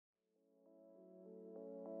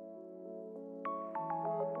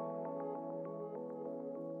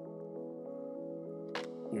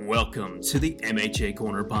Welcome to the MHA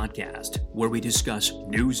Corner podcast, where we discuss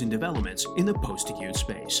news and developments in the post-acute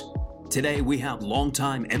space. Today, we have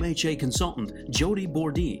longtime MHA consultant Jodi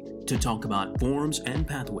Bourdin to talk about forms and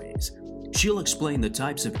pathways. She'll explain the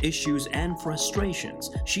types of issues and frustrations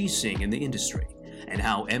she's seeing in the industry and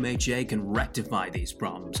how MHA can rectify these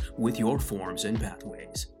problems with your forms and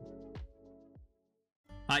pathways.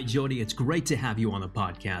 Hi, Jodi. It's great to have you on the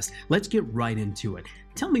podcast. Let's get right into it.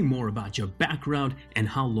 Tell me more about your background and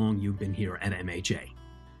how long you've been here at MHA.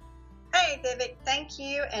 Hey, Vivek. Thank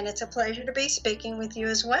you. And it's a pleasure to be speaking with you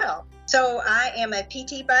as well. So I am a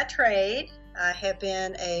PT by trade. I have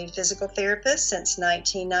been a physical therapist since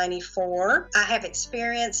 1994. I have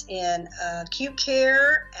experience in acute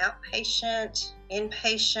care, outpatient,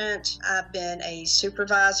 inpatient. I've been a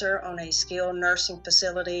supervisor on a skilled nursing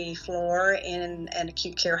facility floor in an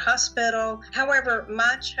acute care hospital. However,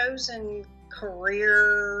 my chosen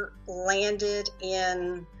career landed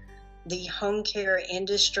in the home care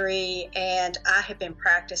industry, and I have been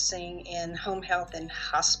practicing in home health and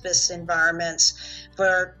hospice environments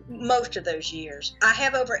for most of those years. I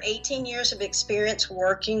have over 18 years of experience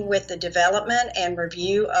working with the development and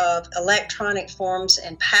review of electronic forms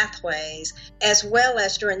and pathways, as well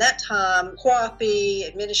as during that time, QAPI,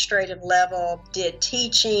 administrative level, did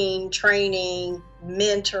teaching, training,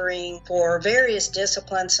 mentoring for various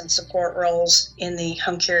disciplines and support roles in the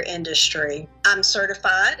home care industry. I'm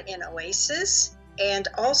certified in OASIS and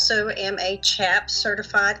also am a CHAP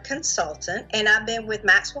certified consultant, and I've been with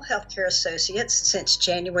Maxwell Healthcare Associates since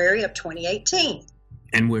January of 2018.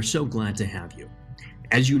 And we're so glad to have you.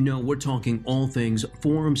 As you know, we're talking all things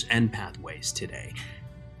forms and pathways today.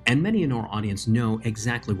 And many in our audience know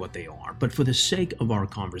exactly what they are, but for the sake of our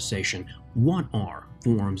conversation, what are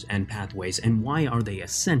forms and pathways and why are they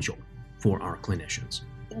essential for our clinicians?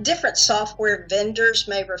 Different software vendors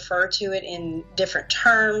may refer to it in different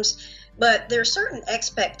terms, but there are certain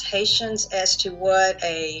expectations as to what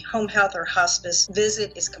a home health or hospice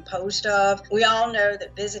visit is composed of. We all know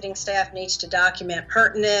that visiting staff needs to document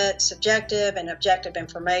pertinent, subjective, and objective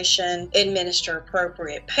information, administer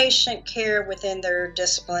appropriate patient care within their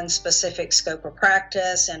discipline-specific scope of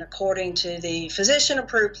practice and according to the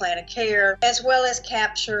physician-approved plan of care, as well as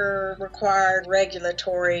capture required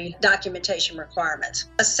regulatory documentation requirements.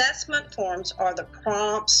 Assessment forms are the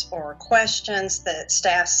prompts or questions that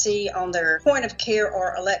staff see on their point of care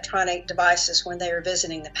or electronic devices when they are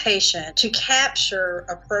visiting the patient to capture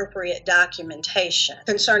appropriate documentation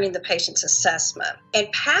concerning the patient's assessment.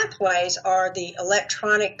 And pathways are the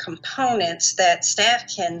electronic components that staff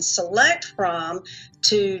can select from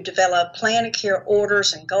to develop plan of care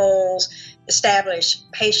orders and goals, establish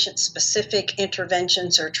patient-specific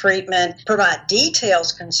interventions or treatment, provide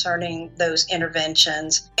details concerning those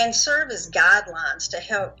interventions, and serve as guidelines to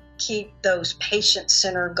help keep those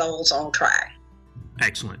patient-centered goals on track.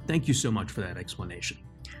 Excellent. Thank you so much for that explanation.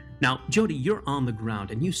 Now, Jodi, you're on the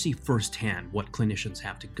ground and you see firsthand what clinicians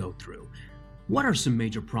have to go through. What are some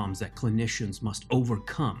major problems that clinicians must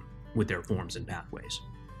overcome with their forms and pathways?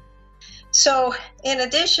 So, in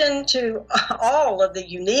addition to all of the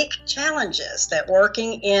unique challenges that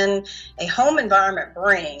working in a home environment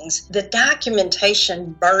brings, the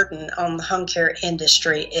documentation burden on the home care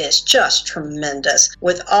industry is just tremendous.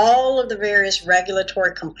 With all of the various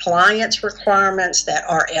regulatory compliance requirements that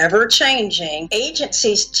are ever changing,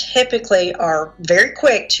 agencies typically are very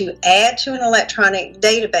quick to add to an electronic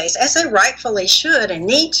database, as they rightfully should and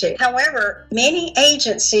need to. However, many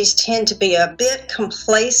agencies tend to be a bit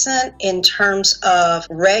complacent in terms of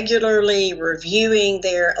regularly reviewing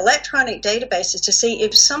their electronic databases to see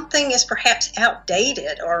if something is perhaps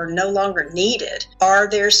outdated or no longer needed. Are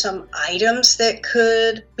there some items that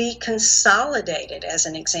could be consolidated, as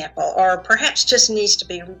an example, or perhaps just needs to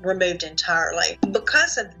be removed entirely?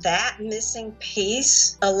 Because of that missing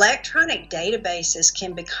piece, electronic databases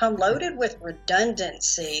can become loaded with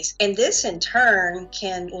redundancies, and this in turn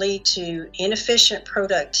can lead to inefficient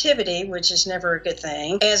productivity, which is never a good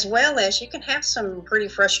thing, as well as you can have some pretty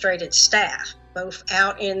frustrated staff, both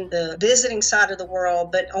out in the visiting side of the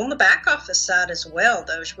world, but on the back office side as well,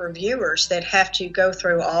 those reviewers that have to go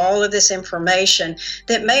through all of this information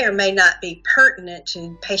that may or may not be pertinent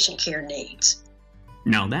to patient care needs.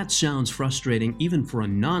 Now that sounds frustrating even for a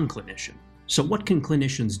non-clinician. So what can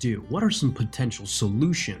clinicians do? What are some potential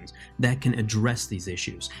solutions that can address these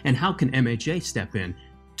issues? And how can MHA step in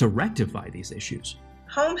to rectify these issues?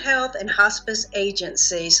 home health and hospice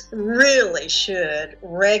agencies really should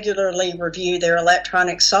regularly review their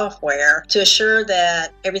electronic software to assure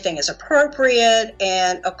that everything is appropriate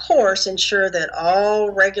and, of course, ensure that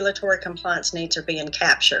all regulatory compliance needs are being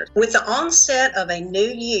captured. With the onset of a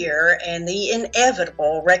new year and the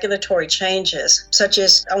inevitable regulatory changes, such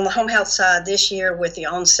as on the home health side this year with the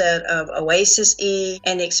onset of Oasis E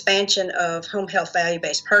and the expansion of home health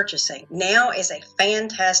value-based purchasing, now is a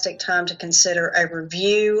fantastic time to consider a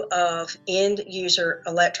review of end-user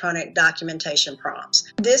electronic documentation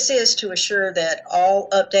prompts. This is to assure that all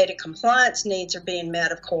updated compliance needs are being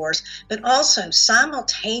met, of course, but also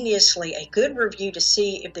simultaneously a good review to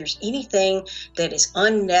see if there's anything that is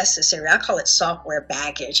unnecessary. I call it software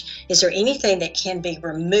baggage. Is there anything that can be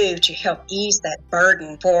removed to help ease that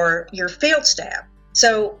burden for your field staff?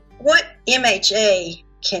 So what MHA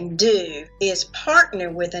can do is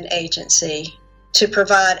partner with an agency to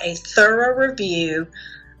provide a thorough review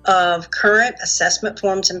of current assessment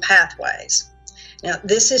forms and pathways. Now,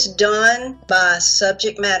 this is done by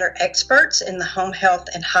subject matter experts in the home health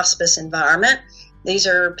and hospice environment. These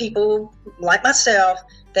are people like myself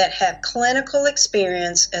that have clinical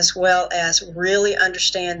experience as well as really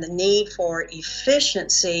understand the need for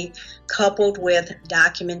efficiency coupled with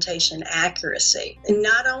documentation accuracy. And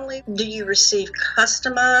not only do you receive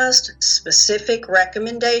customized, specific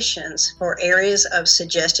recommendations for areas of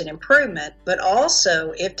suggested improvement, but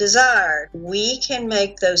also, if desired, we can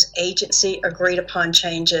make those agency agreed upon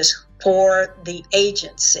changes for the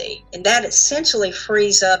agency. And that essentially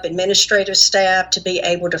frees up administrative staff to be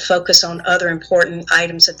able to focus on other important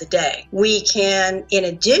items of the day. We can, in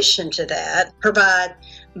addition to that, provide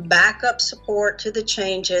backup support to the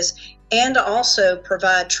changes and also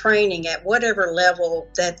provide training at whatever level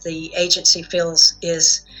that the agency feels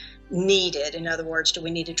is needed. In other words, do we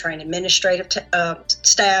need to train administrative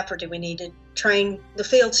staff or do we need to train the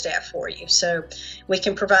field staff for you? So we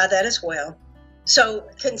can provide that as well. So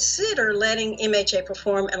consider letting MHA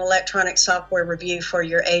perform an electronic software review for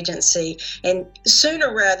your agency, and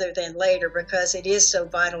sooner rather than later, because it is so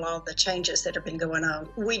vital, all the changes that have been going on.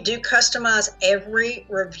 We do customize every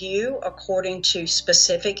review according to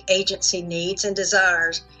specific agency needs and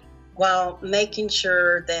desires while making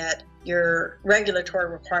sure that your regulatory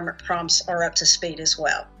requirement prompts are up to speed as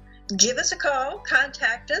well. Give us a call,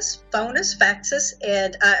 contact us, phone us, fax us,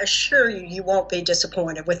 and I assure you, you won't be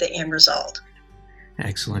disappointed with the end result.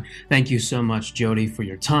 Excellent. Thank you so much, Jodi, for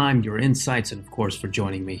your time, your insights, and of course for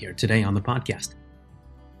joining me here today on the podcast.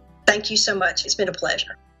 Thank you so much. It's been a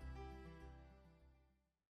pleasure.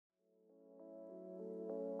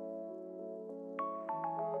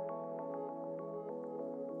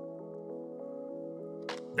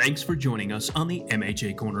 Thanks for joining us on the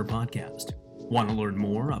MHA Corner podcast. Want to learn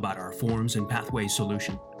more about our forms and pathways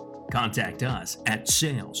solution? Contact us at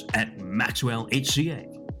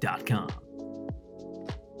sales@maxwellhca.com.